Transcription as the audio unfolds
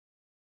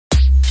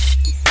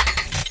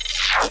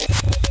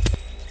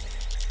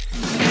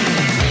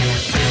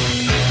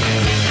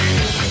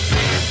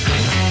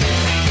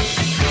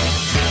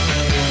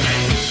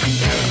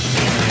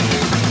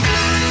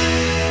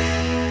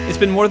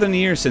been more than a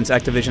year since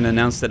Activision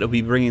announced that it will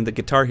be bringing the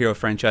Guitar Hero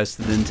franchise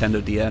to the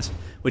Nintendo DS,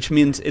 which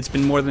means it's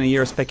been more than a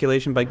year of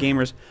speculation by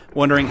gamers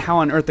wondering how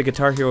on earth the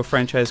Guitar Hero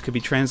franchise could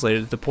be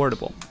translated to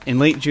portable. In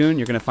late June,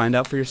 you're going to find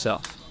out for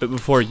yourself. But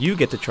before you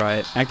get to try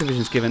it,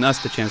 Activision's given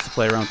us the chance to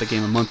play around with the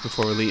game a month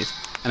before release,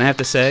 and I have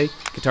to say,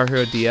 Guitar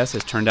Hero DS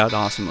has turned out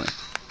awesomely.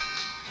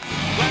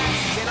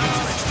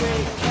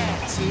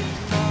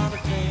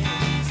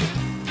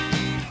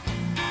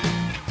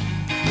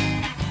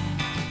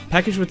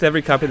 Packaged with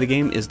every copy of the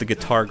game is the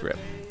Guitar Grip.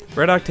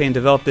 Red Octane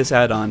developed this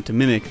add-on to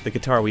mimic the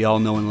guitar we all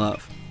know and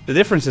love. The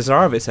differences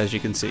are obvious, as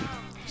you can see.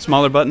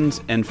 Smaller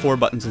buttons and 4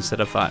 buttons instead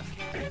of 5.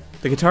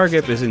 The Guitar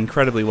Grip is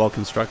incredibly well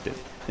constructed.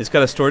 It's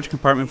got a storage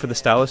compartment for the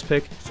stylus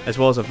pick, as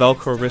well as a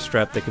Velcro wrist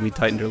strap that can be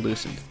tightened or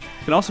loosened.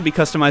 It can also be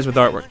customized with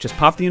artwork. Just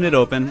pop the unit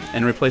open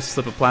and replace a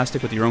slip of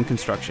plastic with your own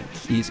construction.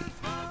 Easy.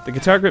 The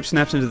Guitar Grip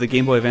snaps into the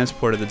Game Boy Advance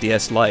port of the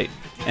DS Lite,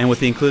 and with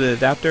the included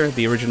adapter,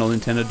 the original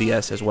Nintendo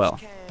DS as well.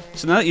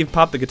 So now that you've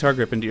popped the Guitar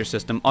Grip into your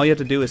system, all you have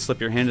to do is slip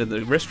your hand into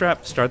the wrist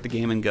strap, start the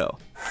game, and go.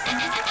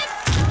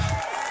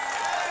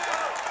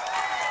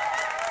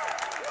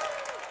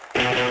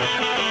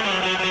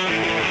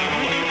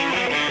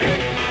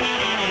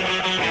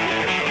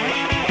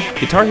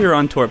 Guitar Hero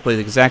on Tour plays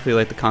exactly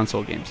like the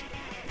console games.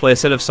 Play a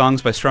set of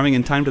songs by strumming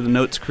in time to the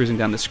notes cruising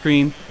down the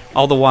screen,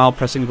 all the while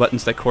pressing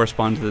buttons that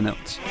correspond to the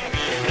notes.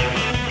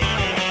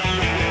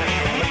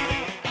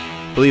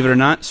 Believe it or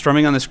not,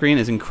 strumming on the screen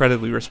is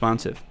incredibly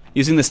responsive.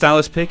 Using the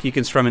stylus pick, you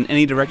can strum in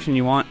any direction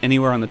you want,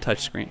 anywhere on the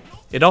touchscreen.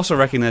 It also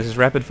recognizes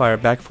rapid-fire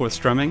back-forth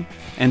strumming,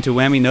 and to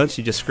whammy notes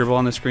you just scribble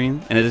on the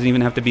screen, and it doesn't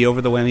even have to be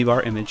over the whammy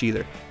bar image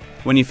either.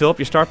 When you fill up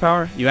your star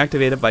power, you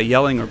activate it by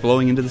yelling or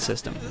blowing into the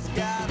system.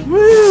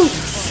 Woo!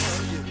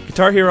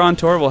 Guitar Hero on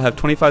Tour will have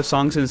 25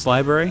 songs in its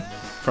library,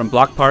 from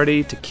Block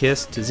Party to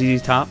Kiss to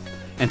ZZ Top,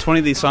 and 20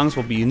 of these songs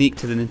will be unique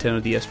to the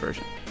Nintendo DS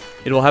version.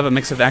 It will have a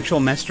mix of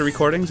actual master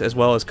recordings as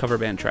well as cover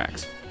band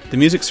tracks. The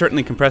music's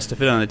certainly compressed to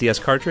fit on a DS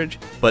cartridge,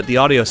 but the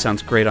audio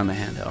sounds great on the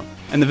handheld.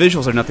 And the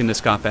visuals are nothing to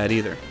scoff at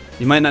either.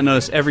 You might not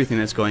notice everything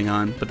that's going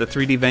on, but the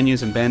 3D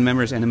venues and band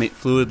members animate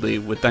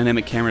fluidly with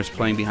dynamic cameras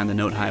playing behind the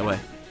note highway.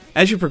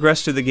 As you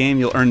progress through the game,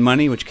 you'll earn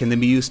money, which can then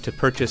be used to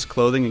purchase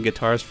clothing and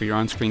guitars for your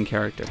on-screen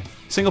character.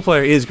 Single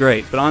player is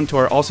great, but On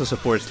Tour also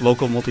supports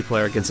local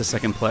multiplayer against a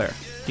second player.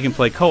 You can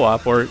play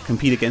co-op or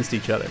compete against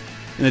each other.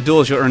 In the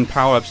duels, you'll earn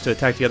power-ups to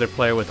attack the other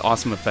player with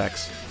awesome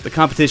effects. The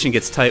competition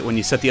gets tight when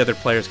you set the other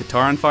player's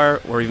guitar on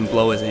fire or even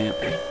blow his amp.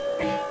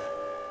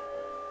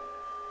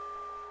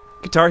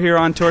 Guitar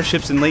Hero on Tour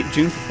ships in late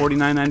June for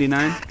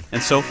 $49.99,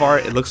 and so far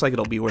it looks like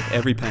it'll be worth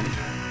every penny.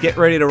 Get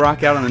ready to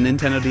rock out on the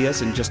Nintendo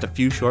DS in just a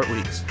few short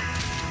weeks.